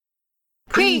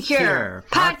Precure,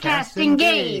 podcast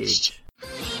engaged.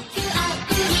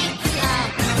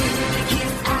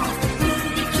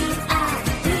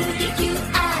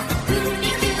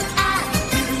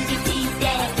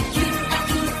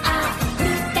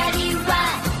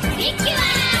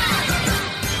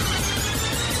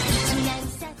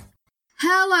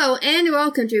 Hello and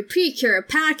welcome to Precure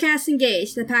Podcast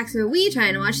Engaged, the packs where we try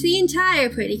and watch the entire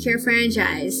Pretty Cure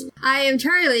franchise. I am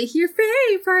Charlie, your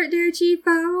fairy partner,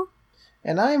 Chiefo.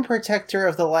 And I am Protector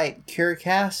of the Light, Cure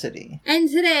Cassidy. And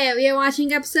today we are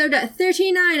watching episode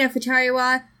 39 of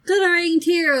Futariwa, Glittering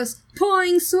Tears,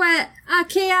 Pouring Sweat, A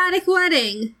Chaotic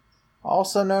Wedding.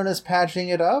 Also known as Patching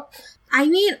It Up? I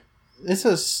mean... This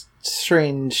is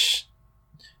strange.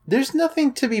 There's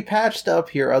nothing to be patched up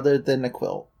here other than a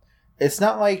quilt. It's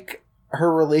not like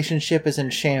her relationship is in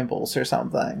shambles or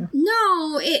something.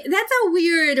 No, that's a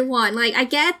weird one. Like, I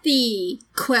get the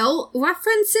quilt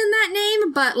reference in that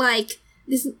name, but, like,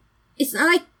 it's not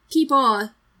like people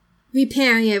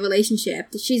repairing a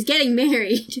relationship. She's getting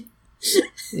married.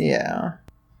 Yeah.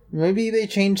 Maybe they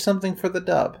changed something for the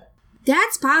dub.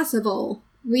 That's possible.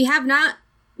 We have not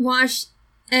watched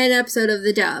an episode of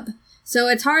the dub, so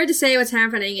it's hard to say what's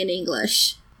happening in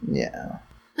English. Yeah.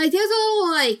 Like, there's a little,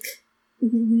 like...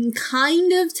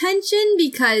 kind of tension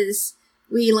because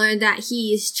we learned that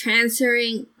he's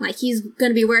transferring, like he's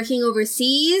gonna be working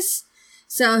overseas,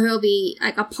 so he'll be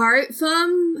like apart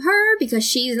from her because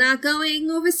she's not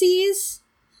going overseas.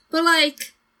 But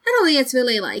like, I don't think it's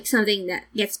really like something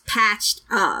that gets patched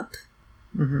up.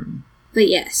 Mm-hmm. But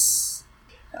yes.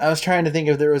 I was trying to think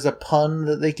if there was a pun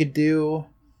that they could do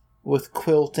with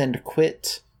quilt and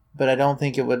quit, but I don't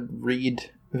think it would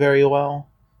read very well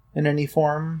in any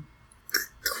form.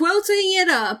 Quilting it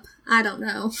up. I don't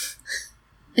know.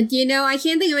 You know, I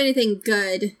can't think of anything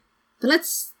good. But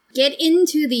let's get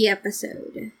into the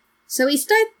episode. So we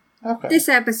start this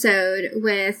episode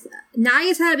with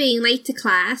Nagisa being late to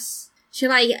class. She,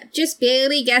 like, just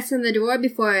barely gets in the door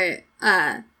before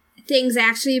things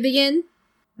actually begin.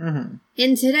 Mm-hmm.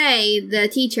 And today, the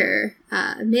teacher,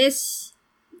 Miss...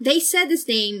 They said this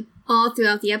name all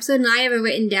throughout the episode, and I have it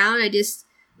written down. I just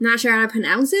not sure how to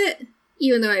pronounce it,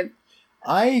 even though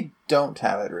I don't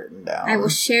have it written down. I will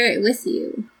share it with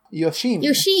you. Yoshimi.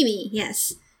 Yoshimi,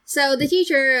 yes. So the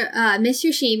teacher, Miss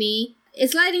Yoshimi,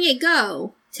 is letting it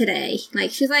go today. Like,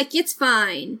 she's like, it's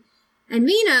fine. And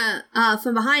Mina,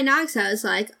 from behind Nagisa, is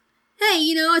like, hey,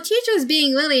 you know, a teacher's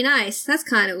being really nice. That's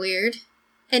kind of weird.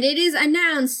 And it is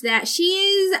announced that she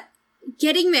is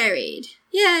getting married.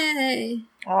 Yay!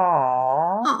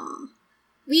 Aww.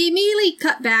 We immediately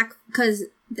cut back, because...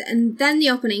 And then the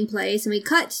opening plays, and we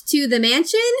cut to the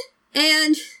mansion,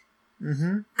 and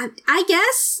I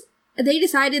guess they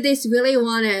decided they really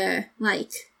want to,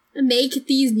 like, make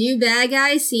these new bad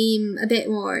guys seem a bit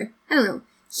more, I don't know,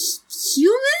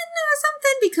 human or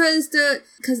something, because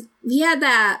we had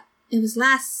that, it was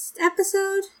last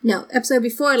episode? No, episode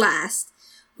before last,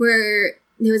 where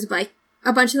there was, like,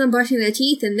 a bunch of them brushing their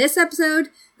teeth. In this episode,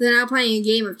 they're now playing a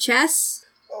game of chess.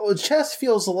 Oh, chess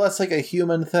feels less like a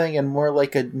human thing and more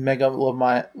like a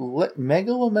megalomaniacal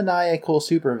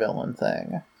supervillain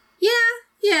thing.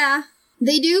 Yeah.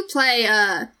 They do play,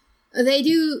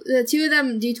 the two of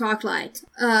them do talk like,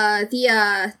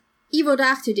 the evil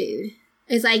doctor dude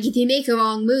is like, if you make a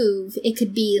wrong move, it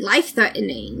could be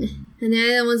life-threatening. And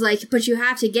the other one's like, but you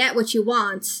have to get what you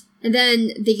want. And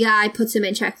then the guy puts him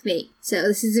in checkmate. So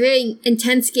this is a very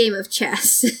intense game of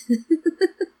chess.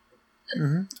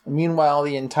 Mm-hmm. Meanwhile,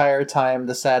 the entire time,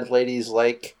 the sad lady's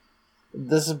like,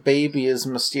 this baby is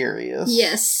mysterious.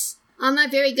 Yes. I'm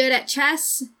not very good at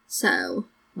chess, so...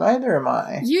 Neither am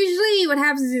I. Usually what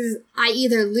happens is I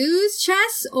either lose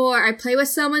chess or I play with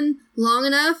someone long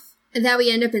enough that we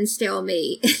end up in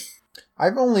stalemate.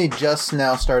 I've only just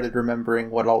now started remembering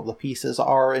what all the pieces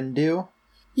are and do.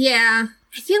 Yeah.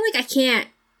 I feel like I can't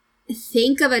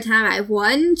think of a time I've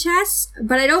won chess,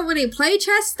 but I don't really play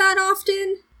chess that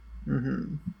often.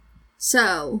 Mm-hmm.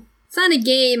 So, it's not a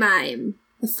game I'm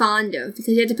fond of, because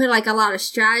you have to put, like, a lot of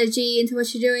strategy into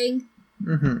what you're doing.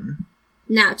 Mm-hmm.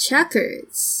 Now,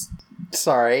 checkers.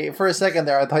 Sorry, for a second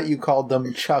there I thought you called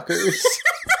them chuckers.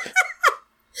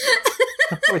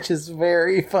 Which is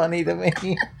very funny to me.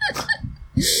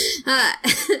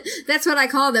 That's what I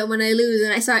call them when I lose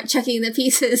and I start checking the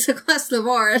pieces across the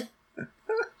board.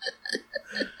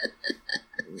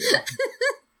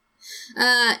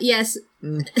 Yes.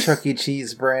 Chuck E.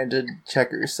 Cheese branded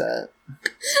checker set.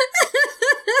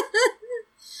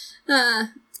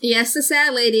 Yes, the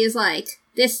sad lady is like,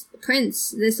 this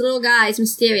little guy is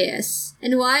mysterious.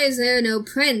 And why is there no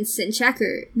prince in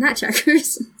not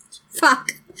checkers?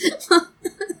 Fuck.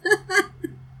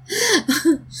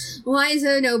 why is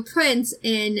there no prince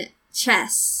in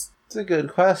chess? It's a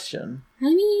good question.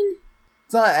 I mean...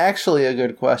 It's not actually a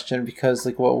good question because,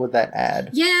 like, what would that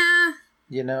add? Yeah.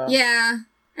 You know? Yeah.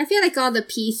 I feel like all the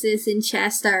pieces in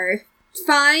chess are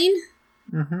fine.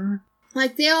 Mm-hmm.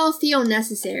 Like, they all feel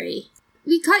necessary.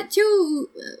 We cut to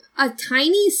a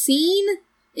tiny scene.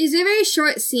 It's a very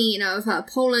short scene of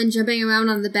Poland jumping around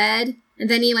on the bed, and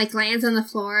then he, like, lands on the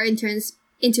floor and turns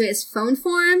into his phone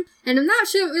form. And I'm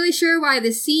not really sure why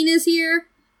this scene is here,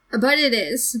 but it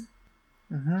is.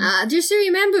 Mm-hmm. Just to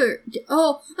remember,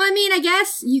 I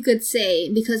guess you could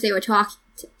say, because they were talking,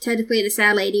 technically the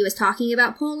sad lady was talking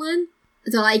about Poland,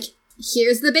 they're like,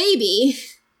 here's the baby.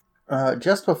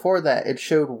 Just before that, it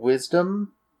showed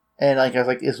Wisdom, and like I was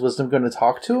like, is Wisdom going to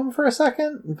talk to him for a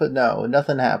second? But no,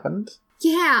 nothing happened.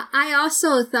 Yeah, I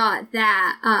also thought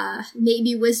that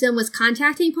maybe Wisdom was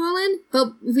contacting Poland,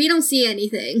 but we don't see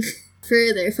anything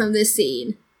further from this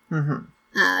scene.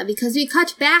 Mm-hmm. Because we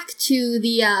cut back to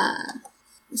the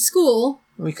school.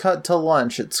 We cut to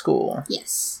lunch at school.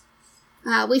 Yes.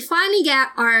 We finally get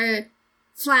our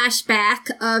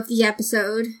flashback of the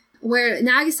episode, where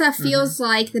Nagisa feels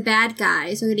like the bad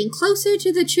guys are getting closer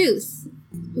to the truth,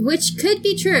 which could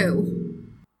be true.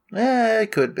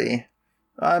 It could be.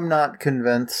 I'm not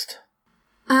convinced.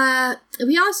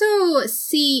 We also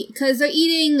see, because they're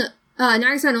eating,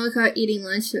 Nagisa and Oika are eating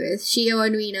lunch with Shio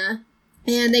and Rina,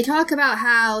 and they talk about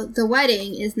how the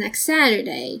wedding is next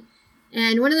Saturday,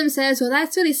 and one of them says, well,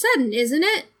 that's really sudden, isn't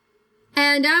it?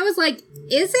 And I was like,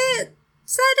 is it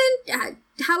sudden?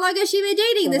 How long has she been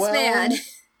dating this man?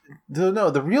 No,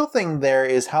 the real thing there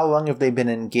is how long have they been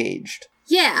engaged?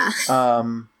 Yeah.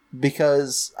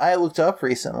 Because I looked up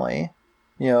recently,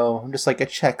 just like a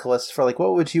checklist for like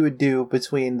what you would do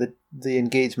between the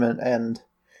engagement and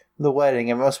the wedding,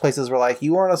 and most places were like,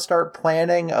 you want to start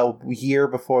planning a year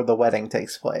before the wedding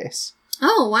takes place.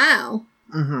 Oh, wow.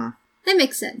 Mm-hmm. That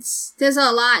makes sense. There's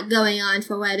a lot going on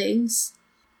for weddings.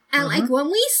 And like when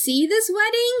we see this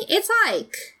wedding,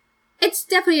 it's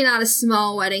definitely not a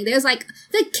small wedding. There's like,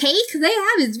 the cake they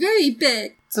have is very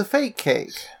big. It's a fake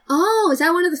cake. Oh, is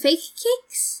that one of the fake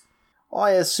cakes? Well,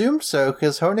 I assumed so,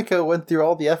 because Honeko went through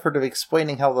all the effort of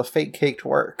explaining how the fake cake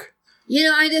work.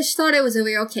 I just thought it was a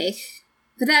real cake.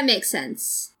 But that makes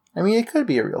sense. I mean, it could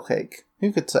be a real cake.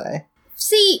 Who could say?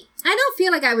 See, I don't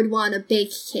feel like I would want a big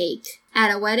cake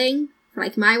at a wedding,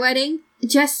 like my wedding.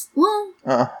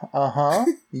 Uh-huh.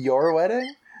 Your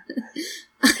wedding?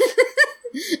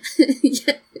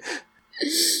 Yeah.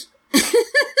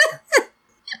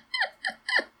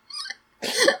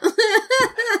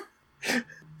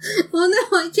 Well,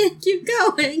 no, I can't keep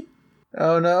going.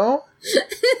 Oh, no?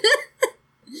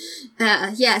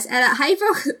 Yes, at a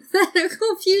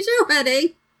hypothetical future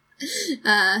wedding.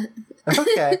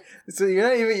 Okay, so you're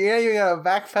not even gonna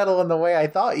backpedal in the way I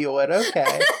thought you would.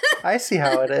 Okay, I see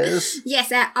how it is.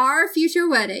 Yes, at our future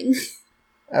wedding.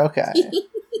 Okay.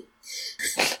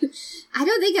 I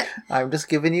don't think I'm just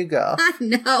giving you go. I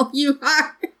know, you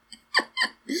are.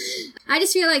 I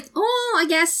just feel like, I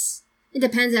guess it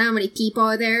depends on how many people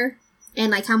are there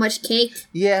and like how much cake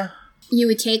you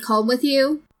would take home with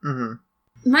you. Mm-hmm.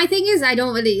 My thing is I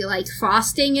don't really like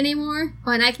frosting anymore.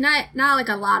 Or like not like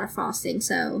a lot of frosting,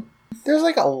 so. There's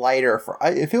like a lighter,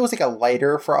 if it was like a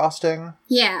lighter frosting.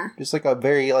 Yeah. Just like a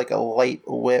very like a light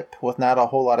whip with not a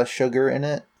whole lot of sugar in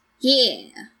it. Yeah.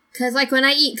 Because like when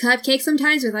I eat cupcakes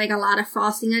sometimes with like a lot of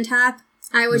frosting on top,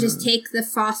 I would just take the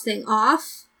frosting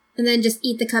off and then just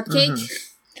eat the cupcake. Mm-hmm.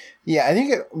 Yeah, I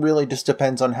think it really just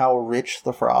depends on how rich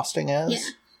the frosting is.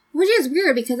 Yeah. Which is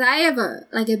weird because I have a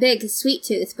big sweet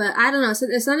tooth, but I don't know. So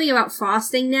there's something about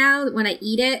frosting now that when I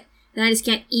eat it, then I just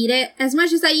can't eat it as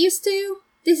much as I used to.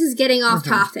 This is getting off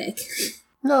topic.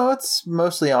 No, it's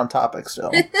mostly on topic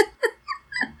still.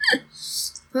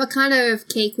 What kind of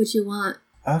cake would you want?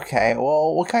 Okay,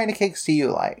 well, what kind of cakes do you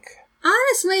like?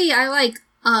 Honestly, I like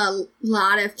a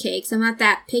lot of cakes. I'm not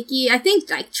that picky. I think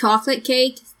like chocolate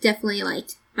cake is definitely like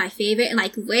my favorite, and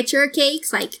like richer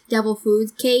cakes, like Devil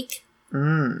Food cake.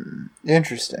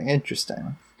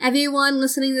 Interesting. Everyone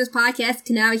listening to this podcast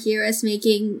can now hear us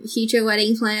making future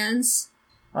wedding plans.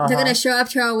 They're gonna show up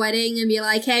to our wedding and be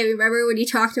like, hey, remember when you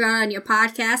talked about on your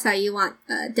podcast how you want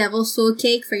Devil's Food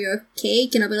cake for your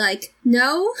cake? And I'll be like,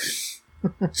 no.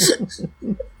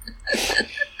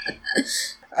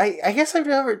 I guess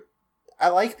I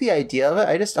like the idea of it.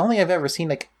 I don't think I've ever seen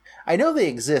like, I know they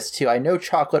exist too. I know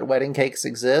chocolate wedding cakes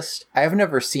exist. I've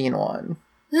never seen one.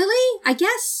 Really? I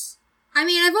guess. I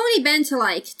mean, I've only been to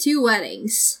like 2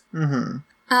 weddings. Mm-hmm.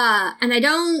 And I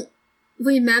don't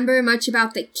remember much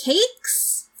about the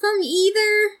cakes from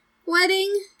either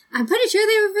wedding. I'm pretty sure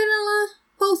they were vanilla,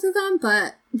 both of them,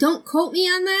 but don't quote me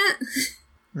on that.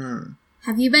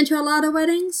 Have you been to a lot of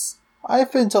weddings?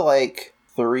 I've been to like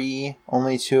 3,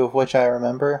 only 2 of which I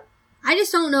remember. I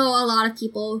just don't know a lot of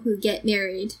people who get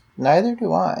married. Neither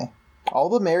do I. All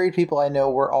the married people I know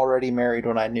were already married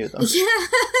when I knew them. Yeah,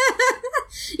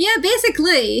 yeah,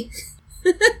 basically.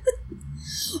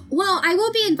 Well, I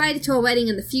will be invited to a wedding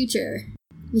in the future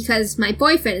because my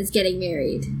boyfriend is getting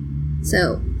married.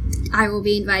 So I will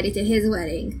be invited to his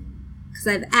wedding because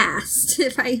I've asked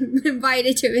if I'm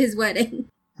invited to his wedding.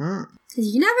 Because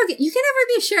you can never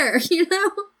be sure, you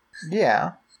know?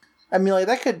 Yeah. I mean, like,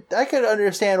 I could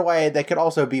understand why that could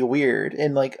also be weird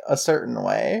in, like, a certain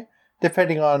way,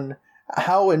 depending on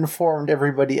how informed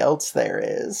everybody else there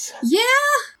is. Yeah!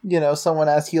 You know, someone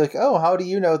asks you, like, oh, how do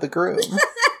you know the groom?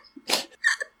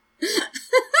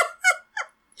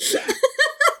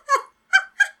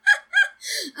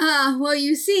 Well,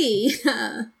 you see,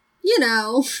 you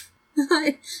know.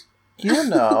 You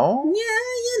know? Yeah,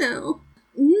 you know.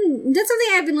 That's something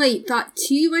I haven't really thought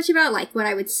too much about, like what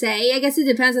I would say. I guess it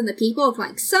depends on the people.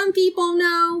 Like, some people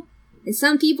know, and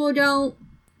some people don't.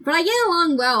 But I get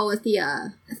along well with the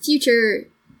future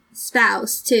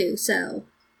spouse, too, so.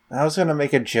 I was gonna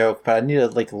make a joke, but I need to,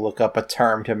 like, look up a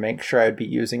term to make sure I'd be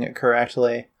using it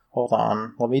correctly. Hold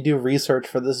on. Let me do research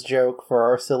for this joke for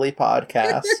our silly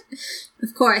podcast.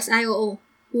 Of course, I will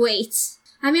wait.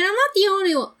 I mean, I'm not the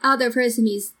only other person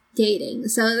he's dating,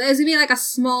 so there's gonna be like a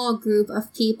small group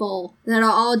of people that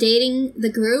are all dating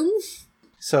the groom.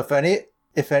 So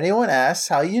if anyone asks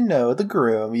how you know the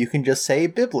groom, you can just say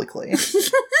biblically.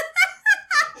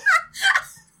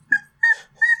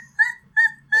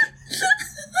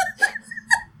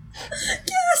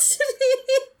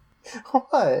 Cassidy!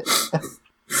 What?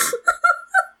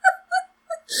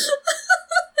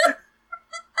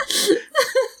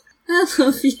 I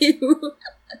love you.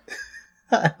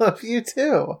 I love you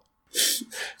too.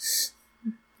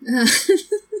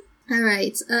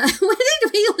 Alright, where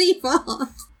did we leave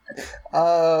off?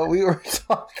 We were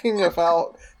talking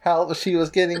about how she was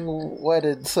getting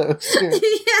wedded so soon.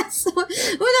 Yes, we're not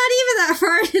even that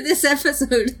far into this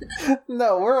episode.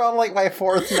 No, we're on like my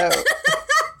 4th note.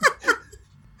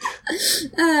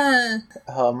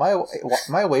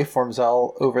 My waveforms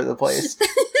all over the place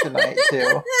tonight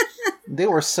too. They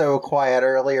were so quiet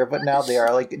earlier, but now they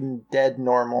are like dead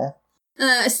normal.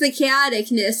 It's the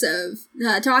chaoticness of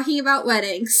talking about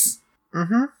weddings.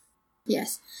 Mm-hmm.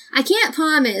 Yes. I can't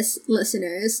promise,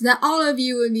 listeners, that all of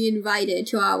you will be invited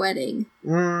to our wedding.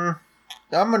 I'm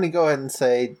gonna go ahead and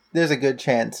say there's a good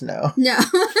chance no. No.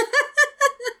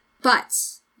 But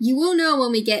you will know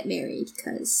when we get married,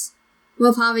 because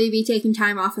we'll probably be taking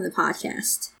time off on the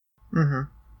podcast. Mm-hmm.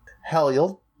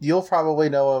 Hell, you'll probably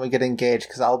know when we get engaged,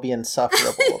 because I'll be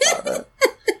insufferable about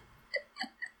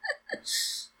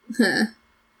it.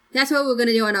 That's what we're going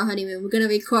to do on our honeymoon. We're going to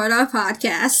record our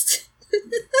podcast.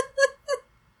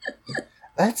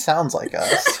 That sounds like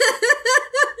us.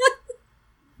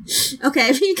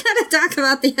 Okay, we gotta talk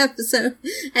about the episode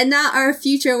and not our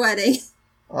future wedding.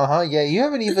 Yeah, you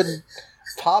haven't even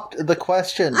topped the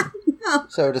question,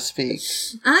 so to speak.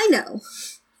 I know.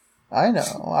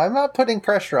 I'm not putting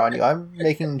pressure on you. I'm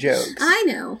making jokes. I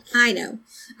know.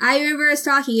 I remember us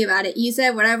talking about it. You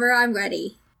said, whatever, I'm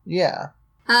ready. Yeah.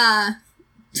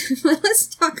 Let's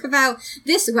talk about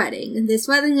this wedding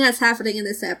that's happening in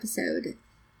this episode.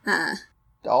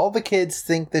 All the kids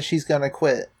think that she's gonna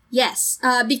quit. Yes,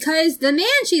 because the man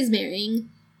she's marrying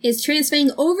is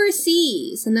transferring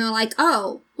overseas, and they're like,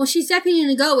 oh, well, she's definitely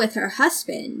gonna go with her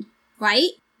husband, right?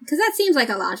 Because that seems like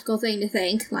a logical thing to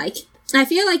think. Like, I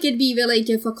feel like it'd be really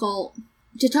difficult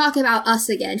to talk about us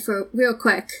again for real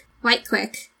quick, right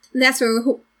quick. And that's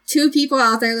for 2 people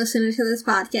out there listening to this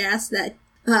podcast that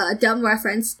dumb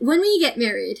reference. When we get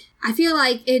married, I feel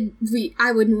like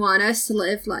I wouldn't want us to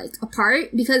live, like,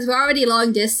 apart, because we're already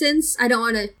long distance. I don't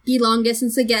want to be long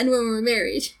distance again when we're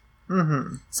married.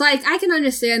 Mm-hmm. So, like, I can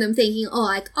understand them thinking,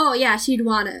 oh yeah, she'd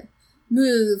want to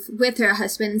move with her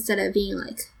husband instead of being,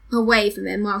 like, away from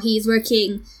him while he's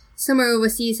working somewhere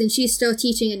overseas and she's still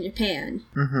teaching in Japan.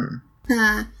 Mm-hmm.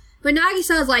 But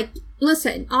Nagisa was like,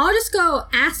 listen, I'll just go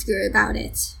ask her about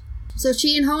it. So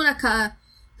she and Honoka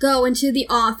go into the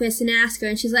office and ask her,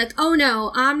 and she's like, oh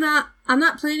no, I'm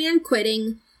not planning on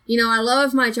quitting. You know, I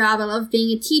love my job, I love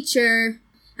being a teacher,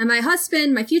 and my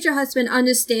future husband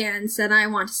understands that I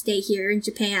want to stay here in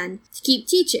Japan to keep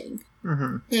teaching.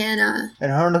 Mm-hmm. And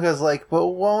Honoka's like, but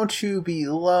won't you be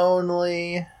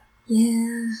lonely?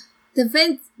 Yeah.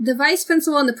 The vice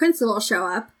principal and the principal show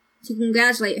up to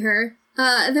congratulate her.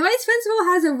 The vice principal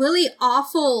has a really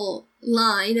awful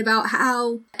line about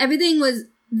how everything was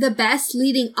the best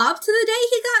leading up to the day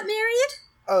he got married.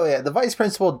 Oh yeah, the vice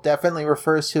principal definitely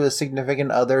refers to his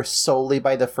significant other solely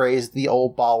by the phrase "the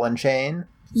old ball and chain."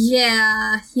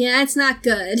 Yeah, it's not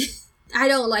good. I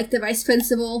don't like the vice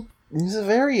principal. He's a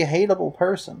very hateable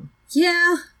person.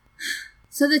 Yeah.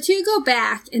 So the two go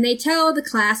back and they tell the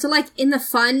class, so like in the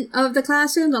fun of the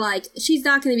classroom, they're like, she's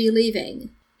not going to be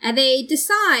leaving. And they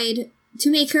decide to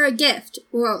make her a gift.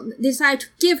 Well, they decide to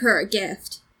give her a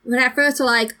gift. But at first they're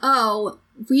like, oh,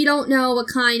 we don't know what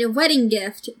kind of wedding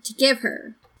gift to give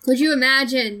her. Could you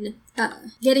imagine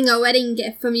getting a wedding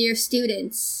gift from your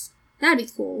students? That'd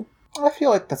be cool. I feel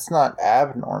like that's not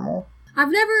abnormal.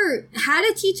 I've never had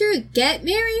a teacher get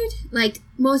married. Like,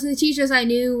 most of the teachers I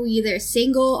knew were either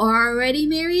single or already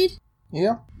married.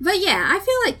 Yeah. But yeah, I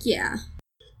feel like, yeah.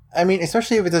 I mean,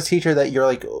 especially if it's a teacher that you're,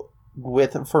 like,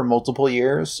 with for multiple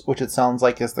years, which it sounds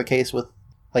like is the case with,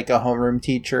 like, a homeroom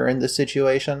teacher in this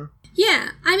situation.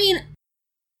 Yeah, I mean,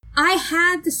 I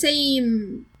had the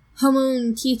same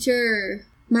homeroom teacher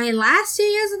my last 2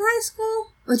 years of high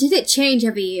school? Or did it change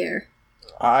every year?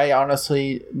 I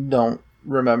honestly don't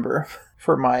remember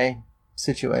for my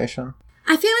situation.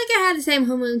 I feel like I had the same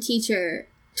homeroom teacher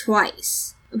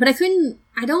twice. But I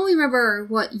don't remember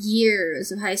what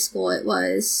years of high school it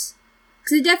was.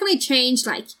 Because it definitely changed,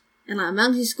 like, in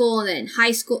elementary school and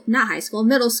then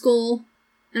middle school.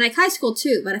 And like high school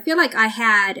too, but I feel like I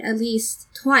had at least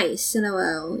twice in a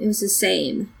row. It was the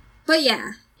same. But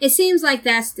yeah, it seems like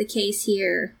that's the case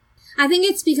here. I think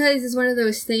it's because it's one of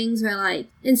those things where like,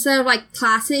 instead of like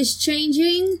classes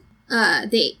changing,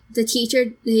 the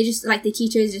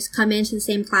teachers just come into the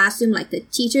same classroom, like the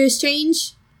teachers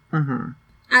change. Mm-hmm.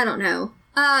 I don't know.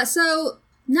 So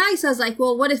Nagisa's like,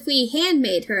 well, what if we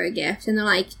handmade her a gift? And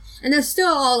they're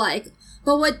still all like,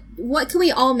 but what can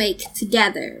we all make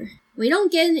together? We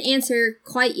don't get an answer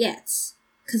quite yet,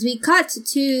 because we cut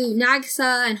to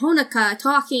Nagisa and Honoka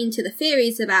talking to the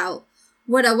fairies about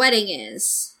what a wedding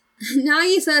is.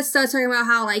 Nagisa starts talking about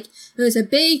how, like, there was a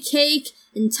big cake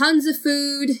and tons of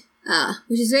food,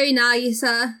 which is very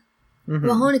Nagisa. Mm-hmm.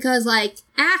 Well, Honoka's like,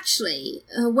 actually,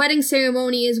 a wedding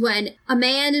ceremony is when a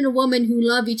man and a woman who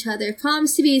love each other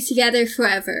promise to be together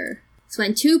forever. It's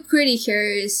when two pretty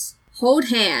cures hold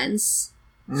hands.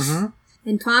 Mm-hmm.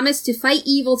 And promise to fight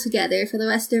evil together for the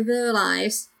rest of their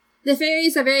lives. The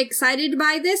fairies are very excited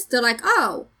by this. They're like,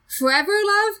 oh, forever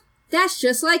love? That's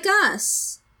just like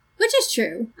us. Which is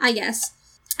true, I guess.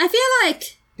 I feel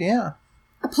like... Yeah.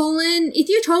 If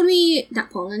you told me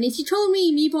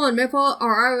Meeple and Ripple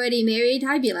are already married,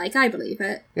 I'd be like, I believe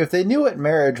it. If they knew what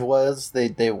marriage was,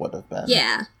 they would have been.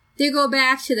 Yeah. They go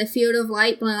back to the field of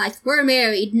light and they're like, we're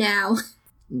married now.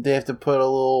 They have to put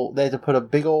a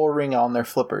big old ring on their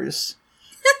flippers.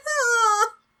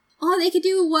 Oh, they could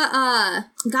do what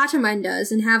Gataman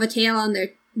does and have a tail on their...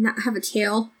 Not have a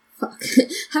tail. Fuck.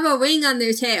 Have a ring on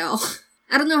their tail.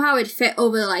 I don't know how it'd fit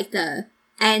over, like, the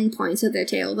end points of their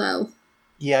tail, though.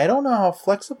 Yeah, I don't know how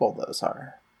flexible those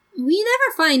are. We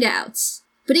never find out.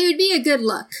 But it would be a good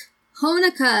look.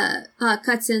 Honoka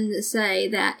cuts in to say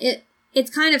that it's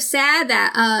kind of sad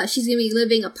that she's going to be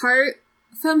living apart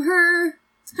from her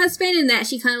husband and that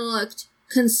she kind of looked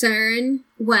concerned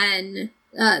when...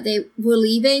 they were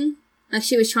leaving. Like,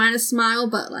 she was trying to smile,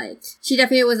 but, like, she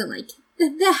definitely wasn't, like,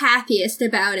 the happiest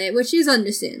about it, which is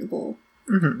understandable.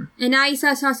 Mm-hmm. And now he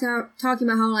starts talking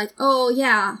about how, like, oh,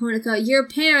 yeah, Honoka, your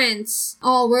parents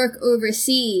all work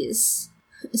overseas.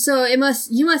 So you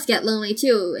must get lonely,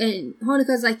 too. And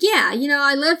Honoka's like, yeah,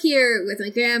 I live here with my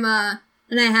grandma,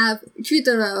 and I have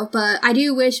Chutaro, but I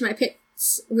do wish my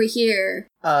parents were here.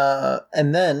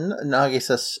 And then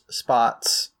Nagisa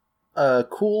spots a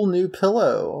cool new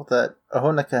pillow that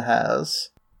Honoka has.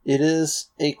 It is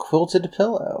a quilted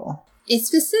pillow. It's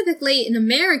specifically an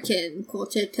American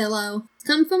quilted pillow. It's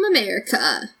come from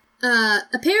America.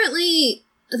 Apparently,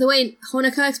 the way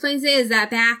Honoka explains it is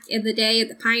that back in the day of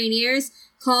the pioneers,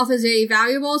 cloth is very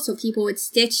valuable, so people would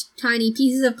stitch tiny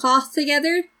pieces of cloth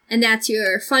together. And that's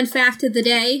your fun fact of the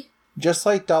day. Just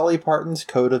like Dolly Parton's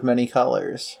Coat of Many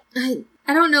Colors. I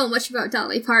don't know much about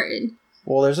Dolly Parton.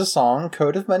 Well, there's a song,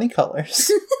 Coat of Many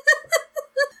Colors.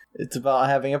 It's about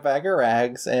having a bag of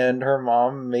rags and her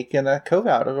mom making a coat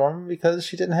out of them because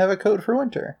she didn't have a coat for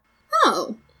winter.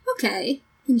 Oh, okay.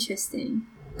 Interesting.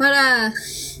 But,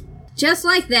 just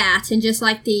like that, and just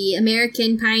like the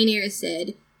American pioneers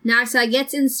did, Nagisa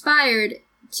gets inspired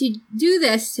to do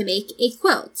this to make a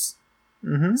quilt.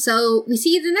 Mm-hmm. So, we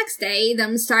see the next day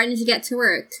them starting to get to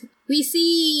work. We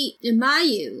see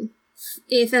Mayu,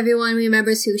 if everyone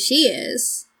remembers who she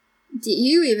is. Do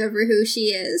you remember who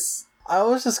she is? I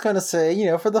was just going to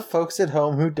say, for the folks at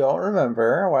home who don't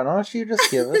remember, why don't you just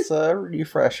give us a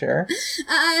refresher?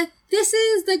 this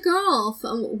is the girl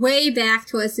from way back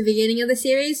towards the beginning of the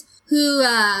series who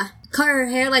cut her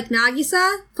hair like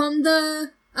Nagisa from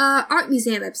the art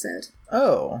museum episode.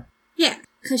 Oh. Yeah,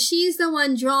 because she's the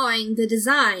one drawing the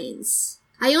designs.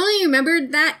 I only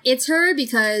remembered that it's her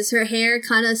because her hair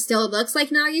kind of still looks like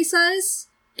Nagisa's.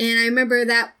 And I remember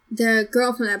that the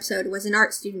girl from the episode was an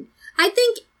art student. I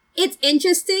think it's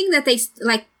interesting that they,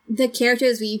 like, the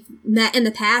characters we've met in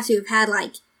the past who've had,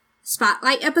 like,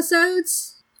 spotlight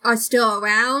episodes are still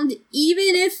around,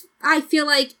 even if I feel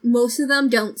like most of them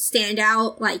don't stand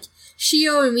out. Like,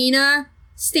 Shio and Rina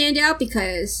stand out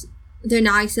because they're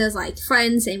Nagisa's, like,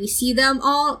 friends and we see them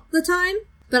all the time.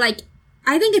 But, like,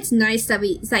 I think it's nice that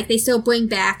they still bring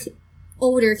back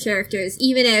older characters,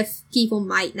 even if people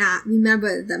might not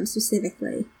remember them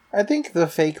specifically. I think the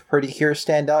fake Pretty Cure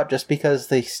stand out just because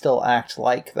they still act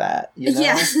like that, you know?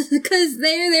 Yeah, because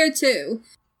they're there too.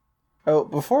 Oh,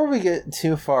 before we get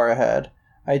too far ahead,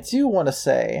 I do want to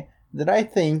say that I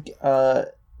think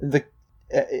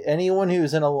anyone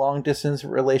who's in a long-distance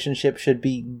relationship should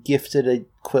be gifted a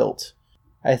quilt.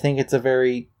 I think it's a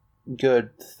very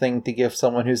good thing to give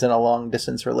someone who's in a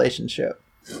long-distance relationship.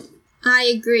 I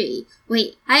agree.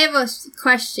 Wait, I have a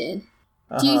question.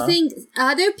 Do you think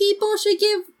other people should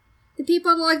give the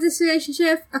people in the long-distance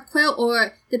relationship a quilt,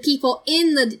 or the people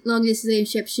in the long-distance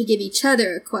relationship should give each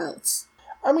other a quilt?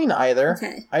 I mean, either.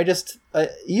 Okay. I just...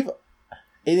 even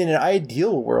in an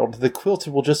ideal world, the quilt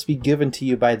will just be given to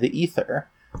you by the ether.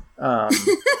 But,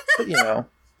 you know,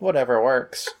 whatever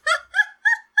works.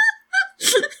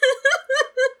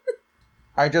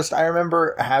 I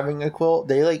remember having a quilt.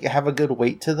 They, like, have a good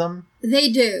weight to them. They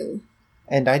do.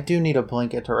 And I do need a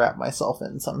blanket to wrap myself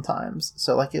in sometimes.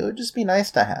 So, like, it would just be nice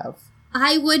to have.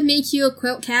 I would make you a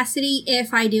quilt, Cassidy,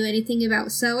 if I do anything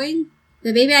about sewing.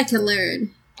 But maybe I could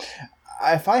learn.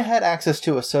 If I had access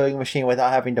to a sewing machine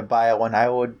without having to buy one, I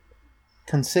would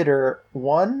consider,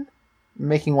 one,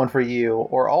 making one for you,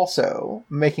 or also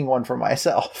making one for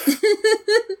myself.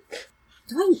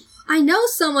 I know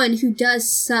someone who does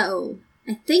sew.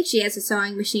 I think she has a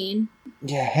sewing machine.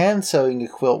 Yeah, hand sewing a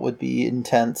quilt would be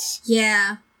intense.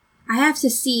 Yeah. I have to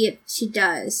see if she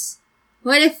does.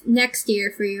 What if next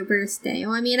year for your birthday?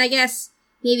 Well, I mean, I guess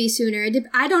maybe sooner.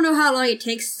 I don't know how long it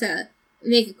takes to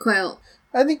make a quilt.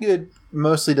 I think it would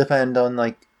mostly depend on,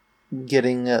 like,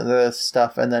 getting the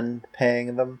stuff and then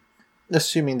paying them.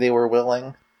 Assuming they were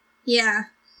willing. Yeah.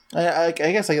 I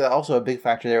guess, like, also a big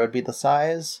factor there would be the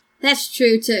size. That's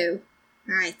true, too.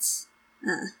 Alright.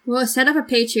 We'll set up a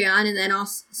Patreon, and then I'll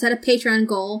set a Patreon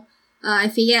goal.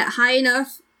 If we get high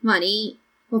enough money,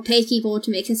 we'll pay people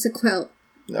to make us a quilt.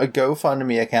 A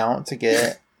GoFundMe account to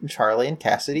get Charlie and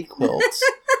Cassidy quilts.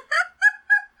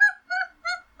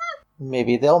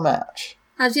 Maybe they'll match.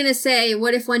 I was gonna say,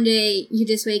 what if one day you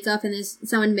just wake up and there's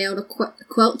someone mailed a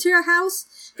quilt to your house?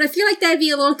 But I feel like that'd be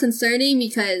a little concerning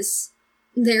because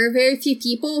there are very few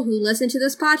people who listen to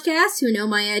this podcast who know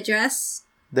my address.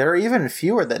 There are even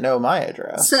fewer that know my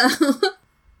address. So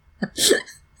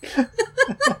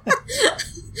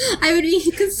I would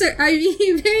be concerned. I'd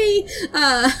be very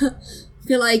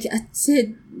feel like,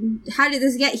 how did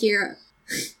this get here?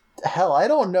 Hell, I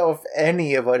don't know if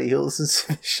anybody who listens to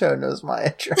the show knows my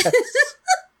address.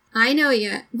 I know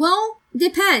you. Well,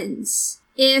 depends.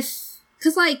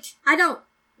 Cause like, I don't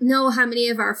know how many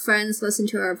of our friends listen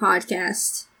to our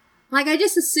podcast. Like, I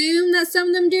just assume that some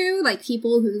of them do, like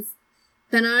people who've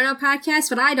been on our podcast,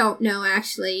 but I don't know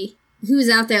actually who's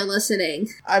out there listening.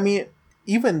 I mean,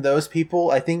 even those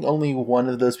people, I think only one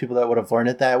of those people that would have learned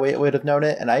it that way would have known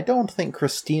it, and I don't think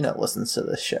Christina listens to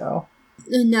this show.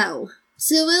 No.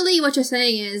 So really what you're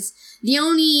saying is the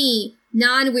only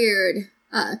non-weird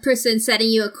person sending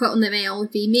you a quilt in the mail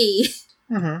would be me.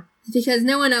 Mm-hmm. Because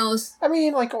no one else... I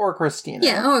mean, like, or Christina.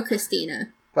 Yeah, or Christina.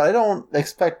 But I don't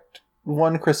expect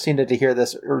one Christina to hear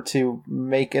this or to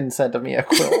make and send me a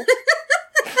quilt.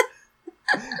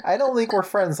 I don't think we're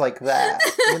friends like that,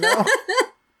 you know?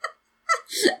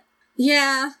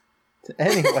 Yeah.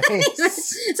 Anyways. So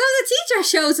the teacher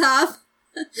shows up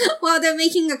while they're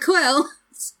making a quilt.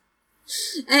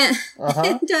 And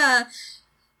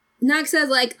Nog says,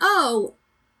 like, oh,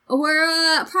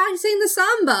 we're practicing the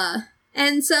samba.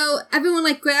 And so everyone,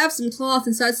 like, grabs some cloth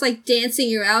and starts, like,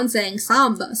 dancing around saying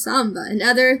samba, samba, and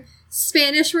other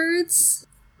Spanish words.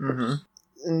 Mm-hmm.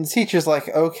 And the teacher's like,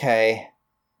 okay,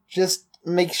 just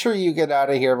make sure you get out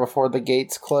of here before the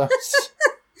gates close.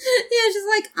 Yeah, she's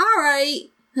like, alright.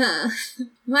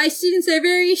 My students are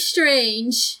very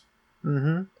strange.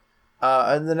 Mm-hmm.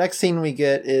 And the next scene we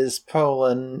get is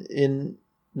Polan in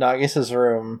Nagisa's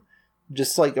room,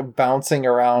 just, like, bouncing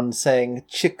around saying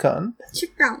chicken.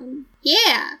 Chicken.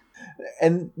 Yeah.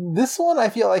 And this one, I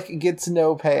feel like it gets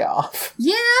no payoff.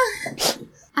 Yeah.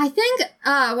 I think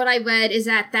what I read is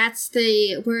that that's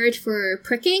the word for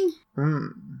pricking.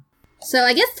 So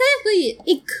I guess technically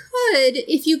it could,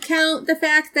 if you count the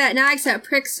fact that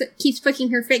Nagisa keeps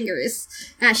pricking her fingers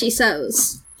as she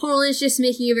sews. Poland's just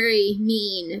making a very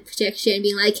mean prediction,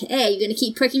 being like, hey, you're gonna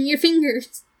keep pricking your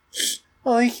fingers.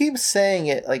 Well, he keeps saying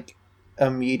it, like,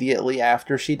 immediately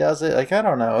after she does it. Like, I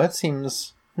don't know, it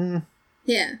seems...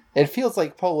 Yeah. It feels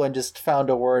like Poland just found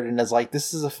a word and is like,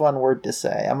 this is a fun word to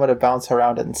say. I'm gonna bounce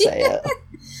around and say it.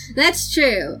 That's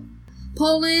true.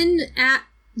 Poland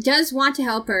does want to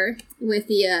help her with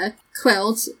the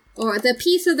quilt, or the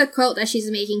piece of the quilt that she's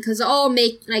making, because all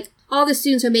the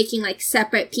students are making, like,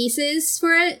 separate pieces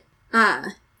for it.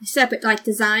 Separate, like,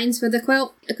 designs for the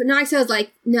quilt. Nagisa was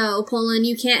like, no, Poland,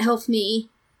 you can't help me.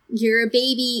 You're a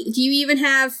baby. Do you even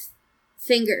have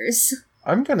fingers?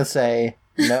 I'm gonna say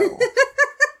no.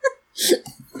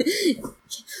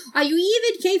 Are you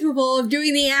even capable of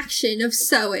doing the action of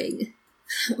sewing?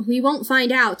 We won't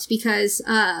find out because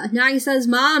Nagisa's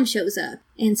mom shows up.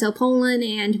 And so Poland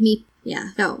and Meeple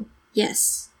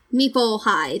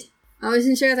hide. I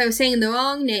wasn't sure if I was saying the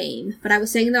wrong name, but I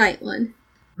was saying the right one.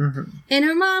 And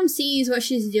her mom sees what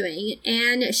she's doing,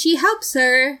 and she helps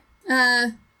her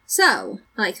sew.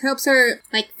 Like, helps her,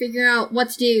 like, figure out what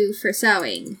to do for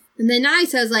sewing. And then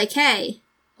Nagisa's like, hey,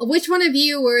 which one of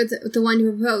you were the one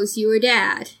who proposed, you or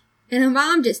Dad? And her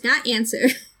mom does not answer.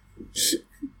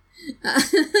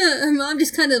 Her mom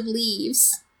just kind of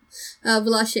leaves,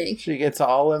 blushing. She gets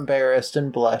all embarrassed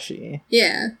and blushy.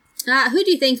 Yeah. Who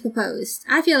do you think proposed?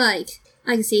 I feel like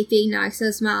I can see it being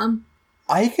Nagisa's mom.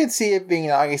 I could see it being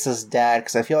Nagisa's dad,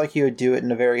 because I feel like he would do it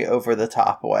in a very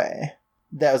over-the-top way.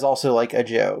 That was also, like, a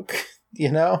joke, you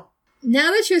know?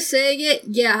 Now that you're saying it,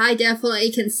 yeah, I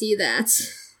definitely can see that.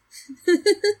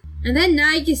 And then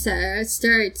Nagisa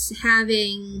starts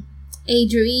having a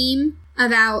dream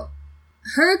about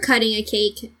her cutting a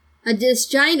cake, this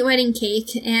giant wedding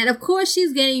cake, and of course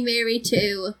she's getting married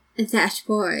to that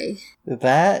boy.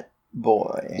 That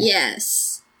boy.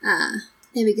 Yes.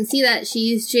 And we can see that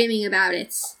she's dreaming about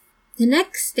it. The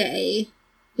next day,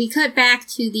 we cut back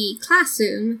to the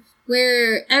classroom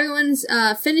where everyone's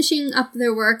finishing up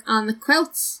their work on the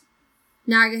quilts.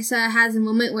 Nagisa has a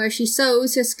moment where she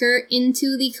sews her skirt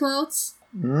into the quilts.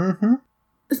 And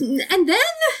then,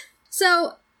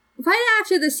 so right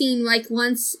after the scene, like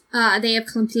once they have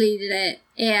completed it,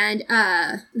 and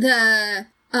the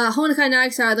Honoka and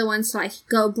Nagisa are the ones to like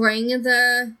go bring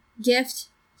the gift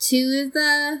to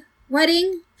the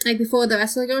wedding, like before the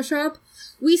rest of the girls show up,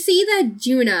 we see that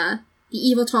Juna, the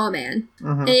evil tall man,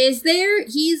 is there.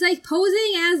 He's like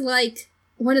posing as like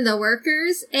one of the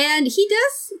workers, and he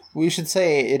does... We should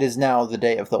say it is now the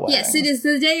day of the wedding. Yes, it is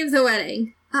the day of the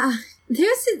wedding. It's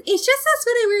just this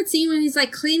really weird scene when he's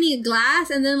like cleaning a glass,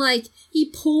 and then like he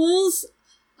pulls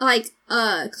like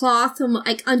a cloth from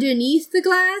like underneath the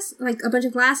glass, like a bunch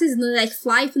of glasses, and then like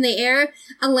fly from the air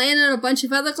and land on a bunch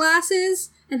of other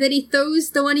glasses, and then he throws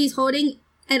the one he's holding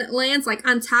and it lands like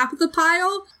on top of the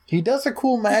pile. He does a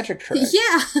cool magic trick.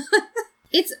 Yeah.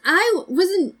 I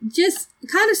wasn't just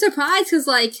kind of surprised because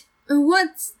like,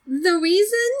 what's the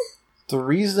reason? The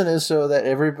reason is so that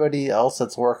everybody else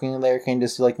that's working there can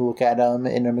just like look at him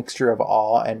in a mixture of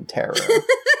awe and terror.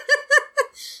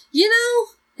 You know,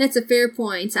 that's a fair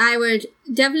point. I would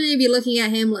definitely be looking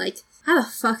at him like, how the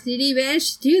fuck did he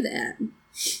manage to do that?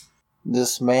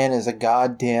 This man is a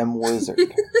goddamn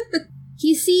wizard.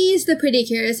 He sees the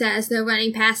pretty-cures as they're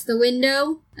running past the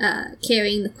window,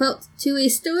 carrying the quilt to a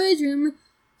storage room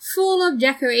full of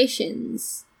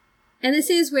decorations. And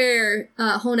this is where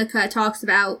Honoka talks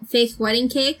about fake wedding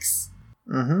cakes.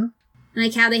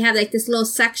 Like how they have like this little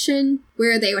section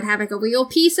where they would have like a real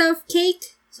piece of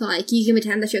cake. So like you can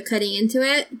pretend that you're cutting into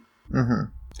it.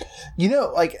 You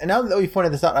know, like now that we've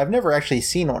pointed this out, I've never actually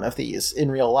seen one of these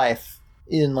in real life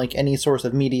in like any source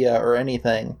of media or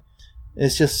anything.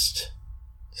 It's just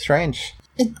strange.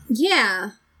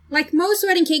 Yeah. Like most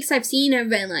wedding cakes I've seen have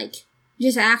been like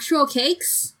just actual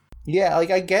cakes. Yeah, like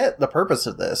I get the purpose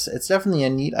of this. It's definitely a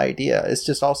neat idea. It's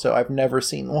just also I've never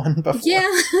seen one before. Yeah.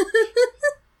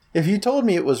 If you told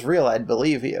me it was real, I'd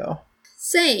believe you.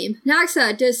 Same.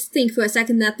 Nagisa does think for a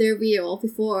second that they're real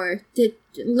before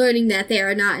learning that they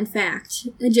are not, in fact,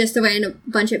 just a random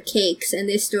bunch of cakes in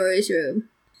this storage room.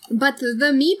 But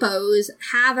the Meepos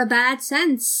have a bad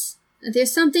sense.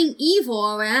 There's something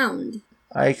evil around.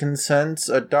 I can sense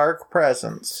a dark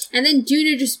presence. And then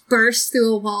Juna just bursts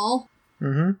through a wall.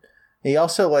 He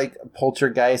also, like,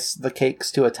 poltergeists the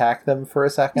cakes to attack them for a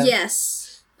second.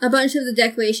 Yes. A bunch of the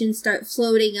decorations start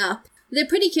floating up. The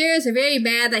Pretty Cures are very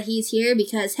mad that he's here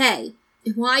because, hey,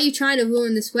 why are you trying to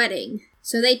ruin this wedding?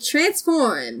 So they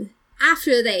transform.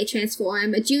 After they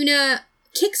transform, Juna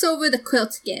kicks over the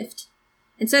quilt gift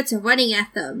and starts running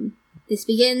at them. This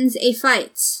begins a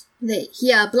fight.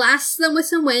 He blasts them with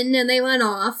some wind and they run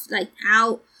off,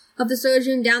 out of the storage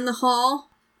room down the hall.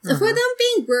 So for them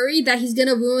being worried that he's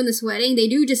gonna ruin this wedding, they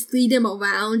do just lead him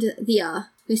around the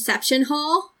reception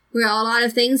hall, where a lot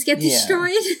of things get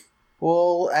destroyed.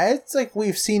 Well, it's like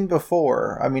we've seen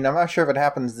before. I mean, I'm not sure if it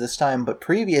happens this time, but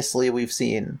previously we've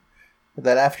seen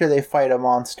that after they fight a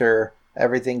monster,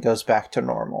 everything goes back to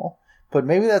normal. But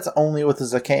maybe that's only with the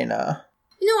Zakena.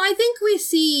 I think we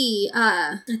see,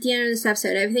 at the end of this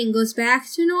episode, everything goes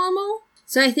back to normal.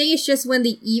 So I think it's just when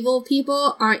the evil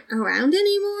people aren't around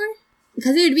anymore.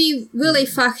 Because it would be really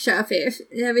fucked up if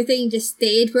everything just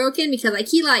stayed broken,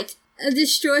 because, he,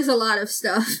 destroys a lot of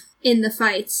stuff in the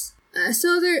fights.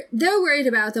 So they're worried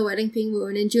about the wedding being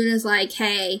ruined, and Juna's like,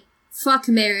 hey, fuck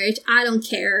marriage, I don't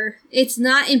care. It's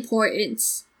not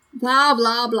important. Blah,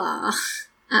 blah, blah.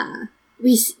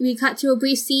 We cut to a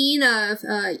brief scene of,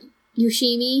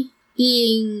 Yoshimi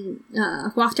being,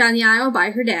 walked down the aisle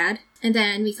by her dad, and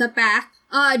then we cut back.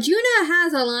 Juna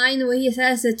has a line where he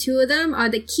says the two of them are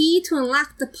the key to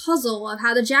unlock the puzzle of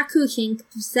how the Jakku can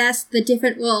possess the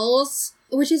different roles,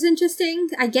 which is interesting.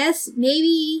 I guess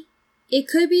maybe it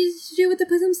could be to do with the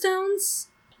Prism Stones.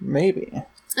 Maybe.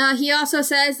 He also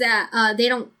says that they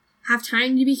don't have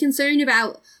time to be concerned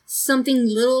about something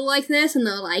little like this, and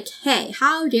they're like, hey,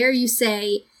 how dare you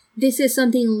say this is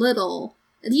something little?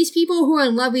 These people who are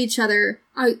in love with each other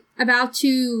are about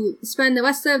to spend the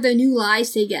rest of their new lives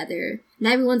together, and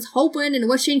everyone's hoping and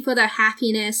wishing for their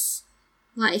happiness.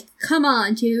 Come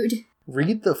on, dude.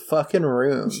 Read the fucking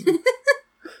room.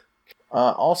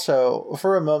 Also,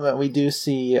 for a moment, we do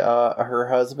see her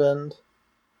husband,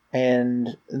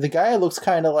 and the guy looks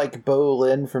kind of like Bo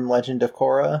Lin from Legend of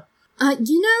Korra.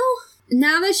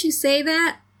 Now that you say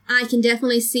that, I can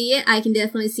definitely see it. I can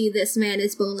definitely see this man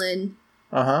as Bo Lin.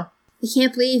 Uh-huh. I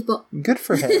can't believe, but... Good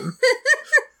for him.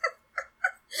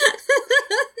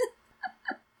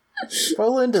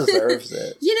 Bo Lin deserves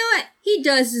it. You know what? He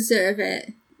does deserve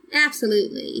it.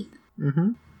 Absolutely.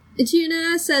 Mm-hmm.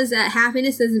 Juna says that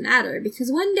happiness doesn't matter,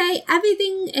 because one day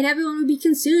everything and everyone will be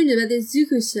consumed by the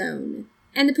Zuko Stone.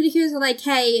 And the Pretty Cures are like,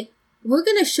 hey, we're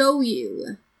gonna show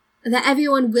you that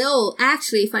everyone will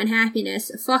actually find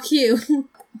happiness. Fuck you.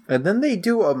 And then they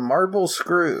do a marble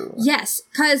screw. Yes,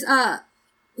 because,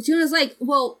 Juna's like,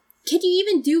 well, can you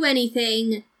even do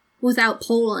anything without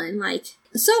Poland?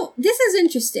 So, this is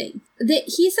interesting.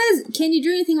 He says, can you do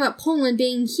anything about Poland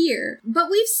being here? But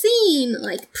we've seen,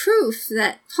 proof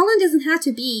that Poland doesn't have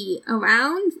to be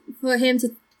around for him to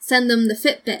send them the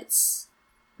Fitbits.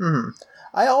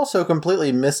 I also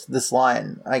completely missed this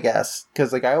line, I guess,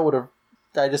 because,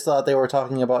 I just thought they were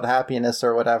talking about happiness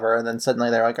or whatever, and then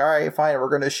suddenly they're like, alright, fine, we're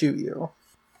gonna shoot you.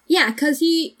 Yeah, because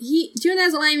Juna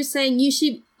has a line saying you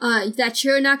should, that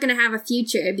you're not going to have a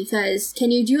future because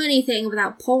can you do anything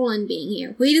without Poland being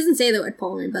here? Well, he doesn't say the word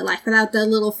Poland, but without the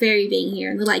little fairy being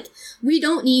here. And they're like, we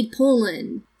don't need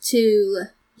Poland to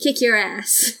kick your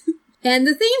ass. And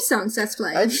the theme song starts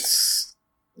playing.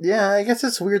 I guess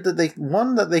it's weird that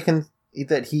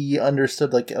that he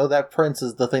understood, that prince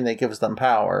is the thing that gives them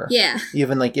power. Yeah.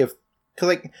 Even, because,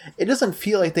 it doesn't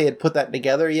feel like they had put that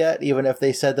together yet, even if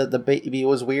they said that the baby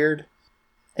was weird.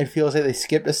 It feels like they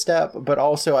skipped a step, but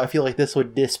also I feel like this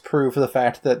would disprove the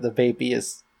fact that the baby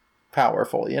is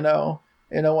powerful, in a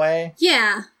way.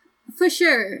 Yeah, for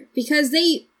sure. Because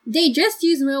they just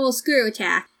used Marble Screw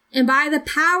Attack, and by the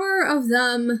power of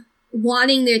them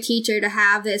wanting their teacher to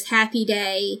have this happy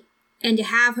day and to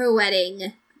have her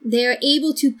wedding, they're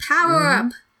able to power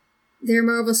up their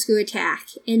Marble Screw Attack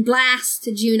and blast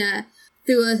Juna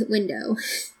through a window.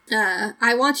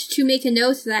 I want to make a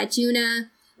note that Juna,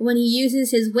 when he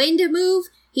uses his wind move,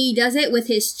 he does it with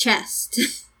his chest,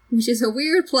 which is a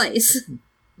weird place.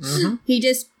 Mm-hmm. He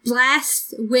just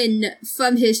blasts wind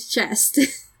from his chest.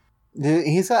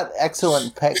 He's got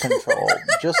excellent pet control,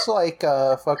 just like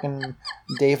fucking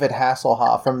David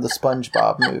Hasselhoff from the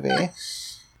SpongeBob movie.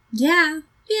 Yeah.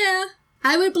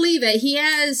 I would believe it.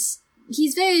 He's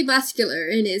very muscular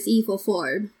in his evil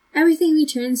form. Everything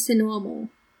returns to normal.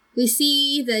 We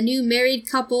see the new married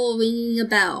couple ringing a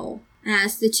bell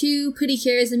as the two Pretty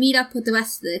Cures meet up with the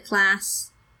rest of the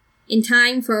class in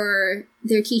time for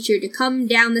their teacher to come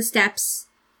down the steps,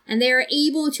 and they are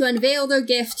able to unveil their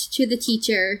gift to the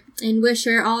teacher and wish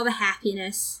her all the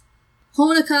happiness.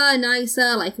 Honoka and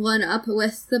Nagisa run up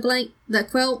with the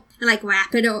quilt and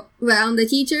wrap it around the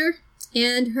teacher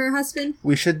and her husband.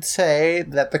 We should say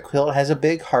that the quilt has a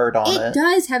big heart on it. It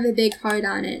does have a big heart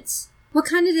on it. What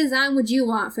kind of design would you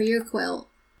want for your quilt?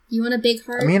 You want a big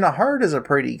heart? I mean, a heart is a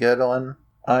pretty good one.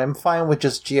 I'm fine with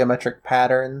just geometric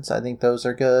patterns. I think those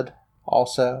are good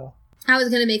also. I was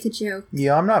going to make a joke.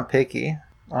 Yeah, I'm not picky.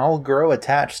 I'll grow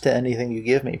attached to anything you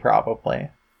give me, probably.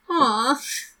 Aw.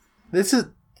 This is...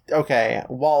 Okay,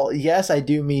 well, yes, I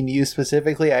do mean you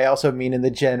specifically. I also mean in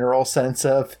the general sense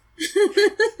of...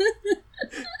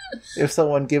 if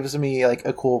someone gives me, like,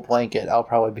 a cool blanket, I'll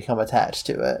probably become attached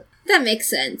to it. That makes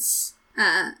sense.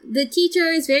 The teacher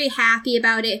is very happy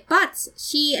about it, but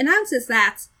she announces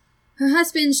that her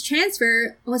husband's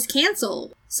transfer was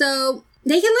canceled, so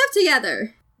they can live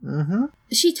together. Mm-hmm.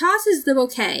 She tosses the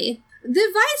bouquet.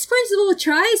 The vice principal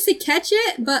tries to catch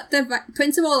it, but the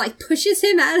principal, like, pushes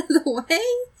him out of the way.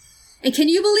 And can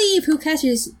you believe who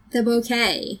catches the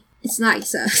bouquet? It's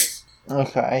Nagisa.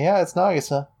 Okay, yeah, it's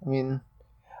Nagisa. I mean,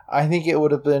 I think it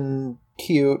would have been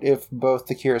cute if both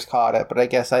the Cures caught it, but I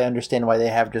guess I understand why they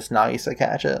have just Nagisa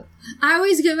catch it. I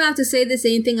always go out to say the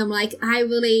same thing. I'm like, I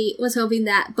really was hoping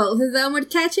that both of them would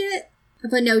catch it,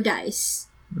 but no dice.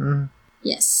 Mm.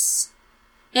 Yes.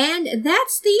 And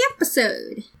that's the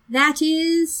episode. That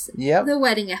is the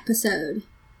wedding episode.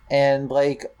 And,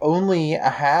 like, only a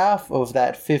half of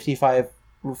that 50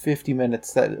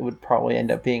 minutes that would probably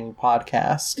end up being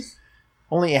podcast.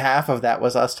 Only half of that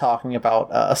was us talking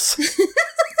about us.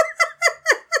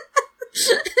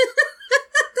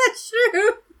 That's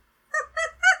true.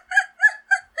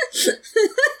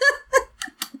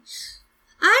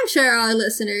 I'm sure our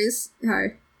listeners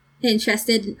are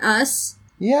interested in us.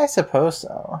 Yeah, I suppose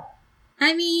so.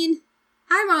 I mean,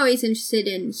 I'm always interested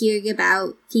in hearing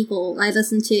about people I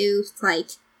listen to,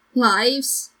 like,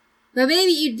 lives. But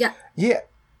maybe you'd got... Yeah.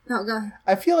 Oh, go ahead.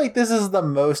 I feel like this is the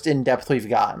most in-depth we've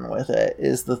gotten with it,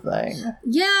 is the thing.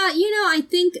 Yeah, I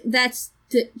think that's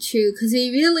true, because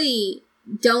we really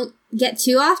don't get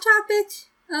too off-topic.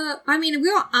 I mean,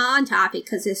 we're on topic,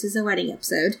 because this is a wedding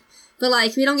episode. But,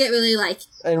 like, we don't get really, like...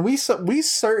 And we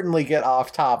certainly get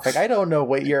off-topic. I don't know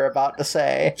what you're about to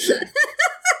say.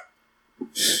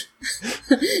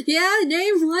 Yeah,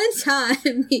 name one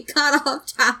time we got off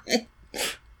topic.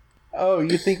 Oh,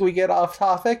 you think we get off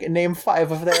topic? Name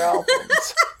 5 of their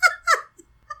albums.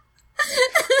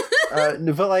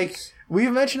 But, like,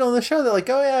 we've mentioned on the show that, like,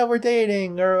 oh yeah, we're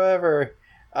dating or whatever.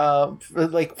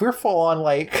 Like, we're full on,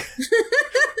 like,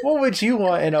 what would you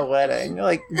want in a wedding?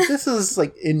 Like, this is,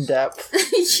 like, in depth.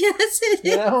 Yes, it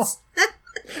is. Know?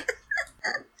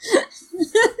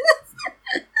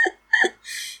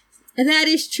 That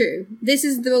is true. This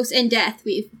is the most in-depth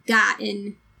we've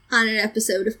gotten on an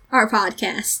episode of our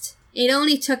podcast. It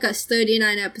only took us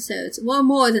 39 episodes. Well,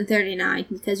 more than 39,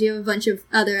 because we have a bunch of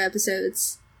other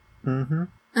episodes. Mm-hmm.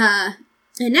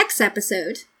 The next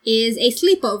episode is a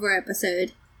sleepover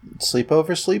episode.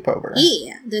 Sleepover.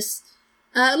 Yeah. This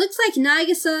looks like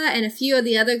Nagisa and a few of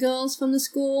the other girls from the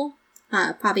school.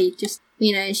 Probably just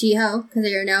Mina and Shiho, because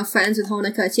they are now friends with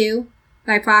Honoka too.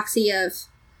 By proxy of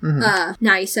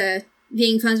Nagisa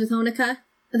being friends with Honoka.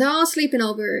 They're all sleeping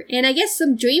over, and I guess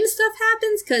some dream stuff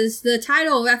happens, because the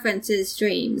title references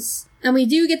dreams. And we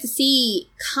do get to see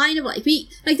kind of like,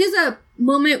 there's a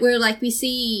moment where, like, we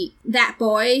see that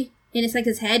boy, and it's like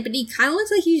his head, but he kind of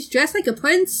looks like he's dressed like a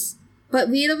prince, but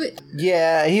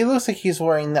Yeah, he looks like he's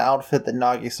wearing the outfit that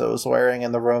Nagisa was wearing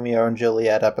in the Romeo and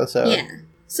Juliet episode. Yeah.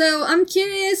 So, I'm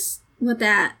curious what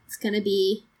that's gonna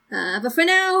be. But for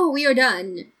now, we are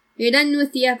done. We're done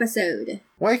with the episode.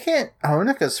 Why can't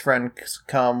Honoka's friend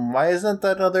come? Why isn't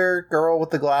that other girl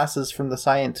with the glasses from the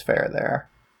science fair there?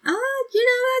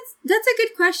 That's a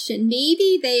good question.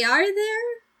 Maybe they are there?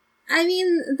 I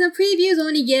mean, the previews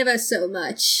only give us so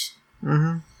much.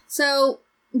 Mm-hmm. So,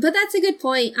 but that's a good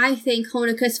point. I think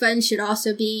Honoka's friend should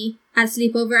also be at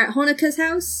sleepover at Honoka's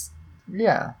house.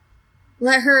 Yeah.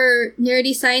 Let her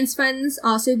nerdy science friends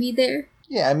also be there.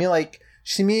 Yeah, I mean, like,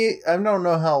 I don't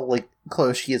know how, like,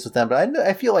 close she is with them, but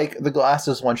I feel like the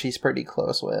glasses one she's pretty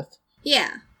close with.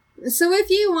 Yeah. So if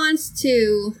you want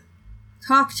to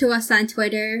talk to us on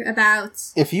Twitter about...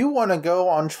 If you want to go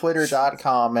on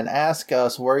twitter.com and ask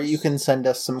us where you can send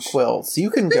us some quilts,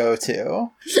 you can go to...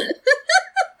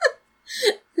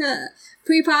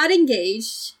 Pre-pod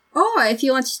Engaged. Or if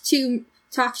you want to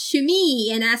talk to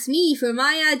me and ask me for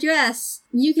my address,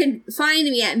 you can find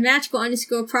me at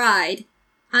magical_pride.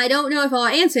 I don't know if I'll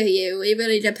answer you. It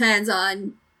really depends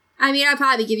on... I mean, I'll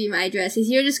probably give you my address. If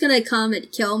you're just gonna come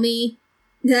and kill me,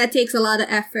 that takes a lot of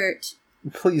effort.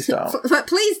 Please don't. But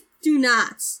please do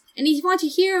not. And if you want to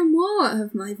hear more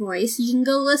of my voice, you can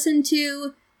go listen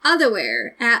to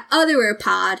Otherwhere at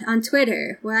OtherwherePod on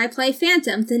Twitter, where I play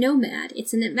Phantom the Nomad.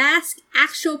 It's an masked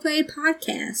actual play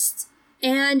podcast.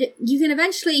 And you can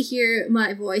eventually hear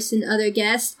my voice and other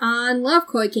guests on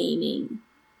Lovecore Gaming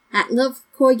at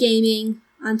Lovecore Gaming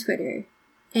on Twitter.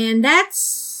 And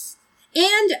it's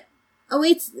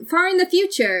far in the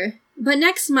future, but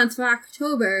next month for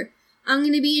October, I'm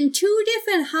going to be in 2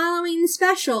 different Halloween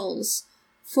specials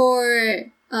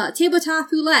for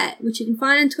Tabletop Roulette, which you can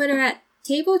find on Twitter at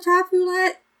Tabletop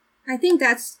Roulette. I think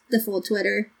that's the full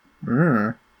Twitter.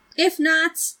 If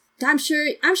not, I'm sure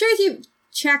if you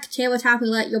check Tabletop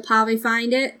Roulette, you'll probably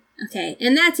find it. Okay,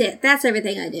 and that's it. That's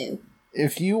everything I do.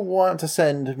 If you want to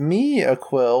send me a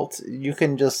quilt, you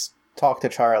can just talk to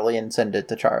Charlie and send it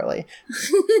to Charlie.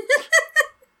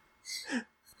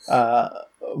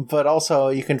 But also,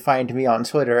 you can find me on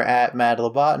Twitter at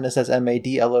MadLobotanist, that's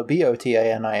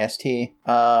MadLobotanist.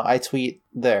 I tweet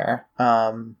there.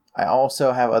 I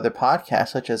also have other podcasts,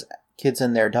 such as Kids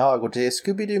and Their Dog, which is a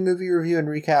Scooby-Doo movie review and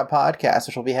recap podcast,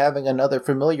 which will be having another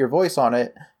familiar voice on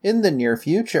it in the near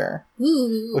future.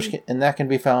 Ooh. And that can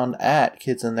be found at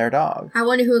Kids and Their Dog. I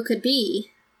wonder who it could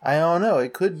be. I don't know.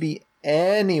 It could be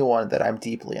anyone that I'm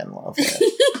deeply in love with.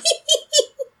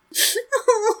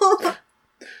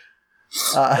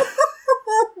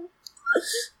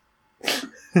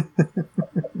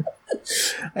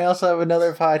 I also have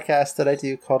another podcast that I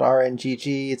do called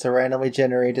RNGG. It's a randomly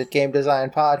generated game design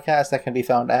podcast that can be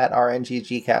found at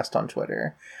RNGGcast on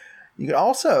Twitter. You can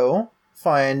also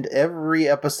find every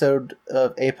episode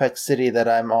of Apex City that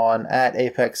I'm on at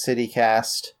Apex City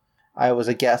Cast. I was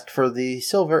a guest for the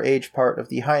Silver Age part of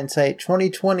the Hindsight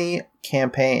 2020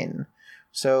 campaign.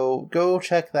 So go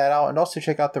check that out, and also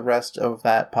check out the rest of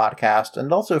that podcast,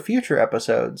 and also future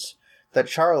episodes that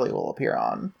Charlie will appear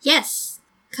on. Yes,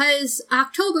 because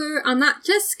October, I'm not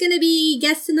just going to be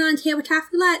guesting on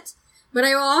Tabletop Roulette, but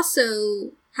I will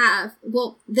also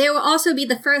there will also be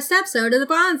the first episode of the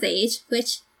Bronze Age,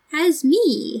 which has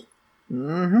me.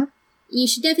 Mm-hmm. You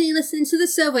should definitely listen to the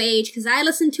Silver Age, because I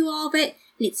listened to all of it,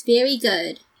 and it's very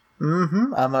good.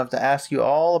 Mm-hmm. I'm going to have to ask you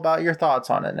all about your thoughts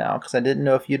on it now, because I didn't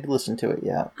know if you'd listened to it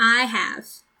yet. I have.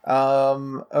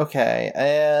 Okay.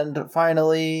 And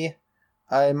finally,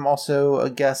 I'm also a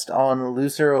guest on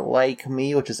Loser Like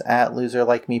Me, which is at Loser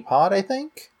Like Me Pod, I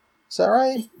think. Is that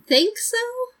right? I think so?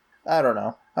 I don't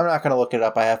know. I'm not going to look it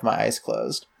up. I have my eyes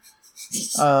closed.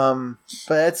 But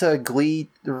it's a Glee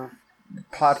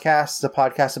podcast. It's a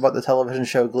podcast about the television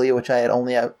show Glee, which I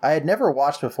had never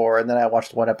watched before, and then I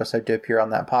watched one episode to appear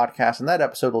on that podcast, and that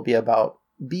episode will be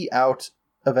out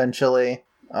eventually.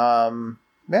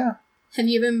 Yeah. Have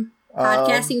you been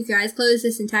podcasting with your eyes closed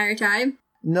this entire time?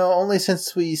 No, only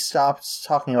since we stopped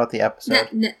talking about the episode.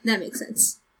 That makes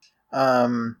sense.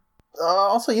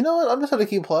 Also, you know what? I'm just going to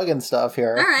keep plugging stuff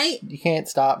here. All right. You can't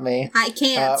stop me. I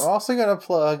can't. We're also going to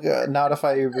plug Not If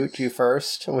I Reboot You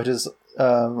First, which is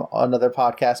another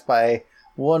podcast by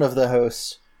one of the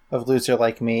hosts of Loser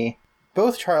Like Me.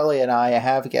 Both Charlie and I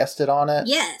have guested on it.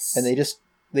 Yes. And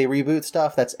they reboot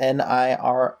stuff. That's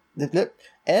NIIRYF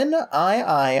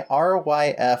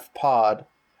pod.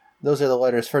 Those are the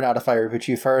letters for Not If I Reboot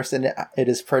You First, and it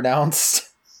is pronounced.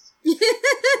 Do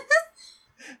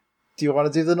you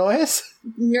want to do the noise?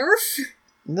 Nerf?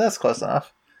 That's close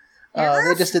enough.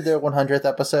 They just did their 100th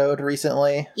episode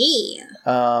recently.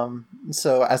 Yeah.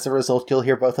 So as a result, you'll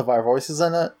hear both of our voices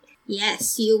in it.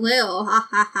 Yes, you will. Ha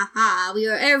ha ha ha. We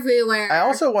are everywhere. I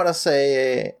also want to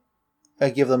say,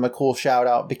 give them a cool shout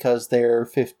out because their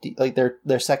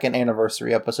their second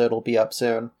anniversary episode will be up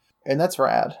soon, and that's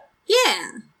rad.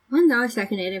 Yeah. When's our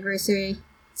second anniversary?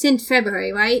 It's in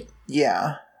February, right?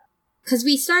 Yeah. Because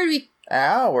we started...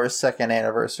 Our second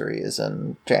anniversary is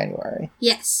in January.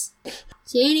 Yes.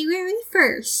 January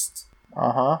 1st.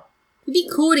 Uh-huh. It'd be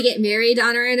cool to get married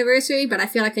on our anniversary, but I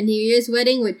feel like a New Year's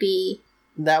wedding would be...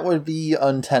 That would be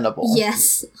untenable.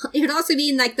 Yes. It would also be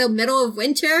in, the middle of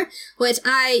winter, which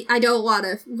I don't want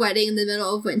a wedding in the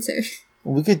middle of winter.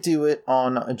 We could do it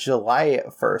on July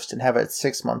 1st and have it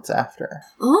 6 months after.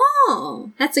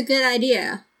 Oh, that's a good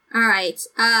idea. All right.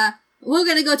 We're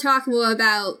going to go talk more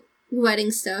about wedding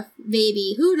stuff,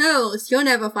 maybe. Who knows? You'll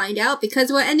never find out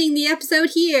because we're ending the episode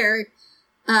here.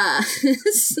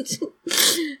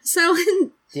 So...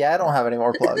 Yeah, I don't have any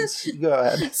more plugs. Go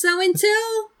ahead. So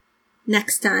until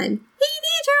next time, we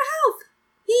need your help,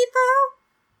 people.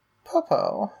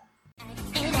 Popo.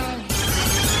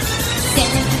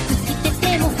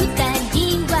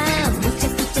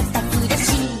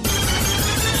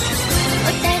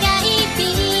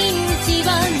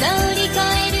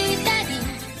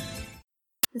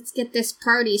 Let's get this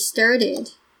party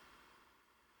started.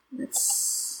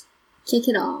 Let's kick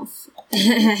it off.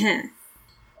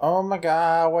 Oh my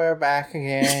god, we're back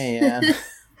again.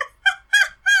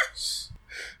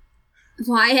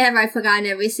 Why have I forgotten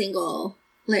every single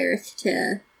lyric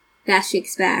to Fast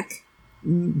Streets Back?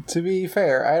 To be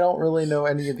fair, I don't really know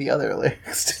any of the other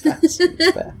lyrics to Fast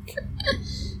Streets Back.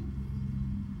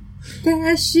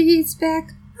 Fast Streets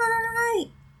Back,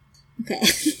 alright. Okay.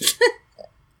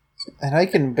 And I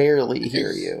can barely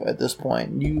hear you at this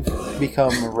point. You've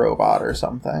become a robot or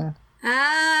something.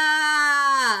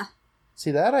 Ah!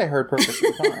 See, that I heard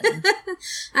perfectly fine.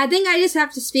 I think I just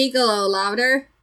have to speak a little louder.